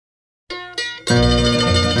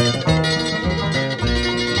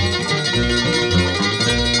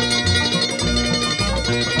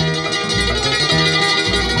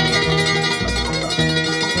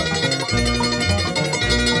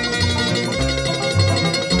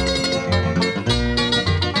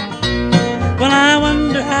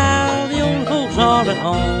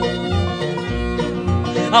home.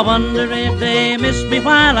 I wonder if they miss me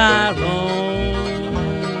while I roam.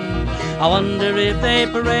 I wonder if they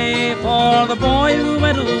pray for the boy who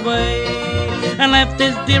went away and left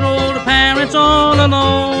his dear old parents all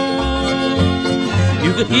alone.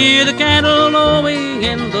 You could hear the cattle lowing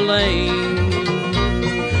in the lane.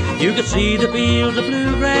 You could see the fields of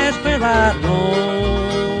bluegrass where I roam.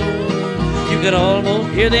 You could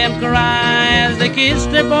almost hear them cry as they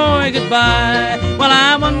kissed their boy goodbye. Well,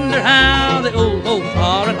 I wonder how the old folks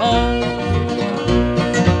are at home.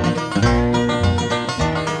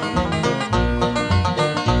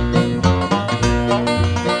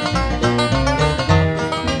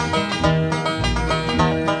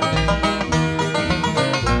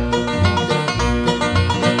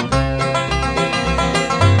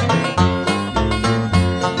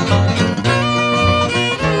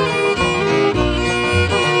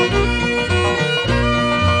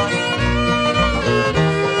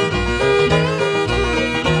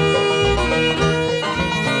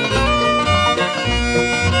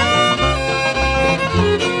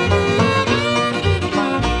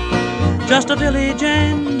 Just a village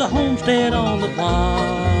and a homestead on the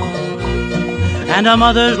farm, and a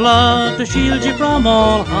mother's love to shield you from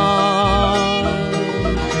all harm.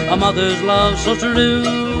 A mother's love so true,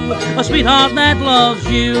 a sweetheart that loves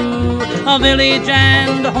you. A village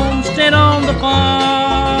and a homestead on the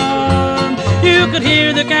farm. You could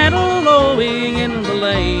hear the cattle lowing in the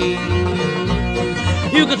lane.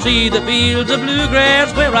 You could see the fields of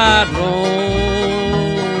bluegrass where I'd roam.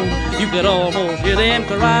 You could almost hear them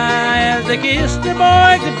cry as they kissed their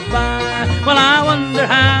boy goodbye. Well, I wonder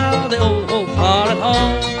how the old folks are at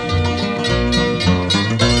home.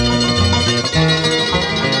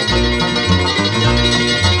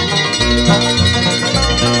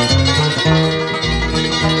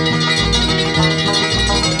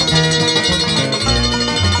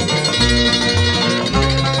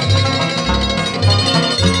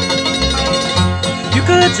 You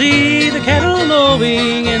could see the cattle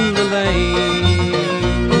lowing in the lane.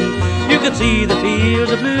 You could see the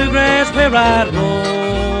fields of bluegrass where I'd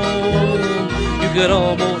roam. You could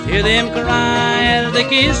almost hear them cry as they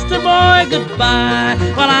kissed the boy goodbye.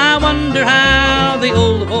 Well, I wonder how the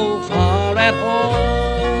old folks are at home.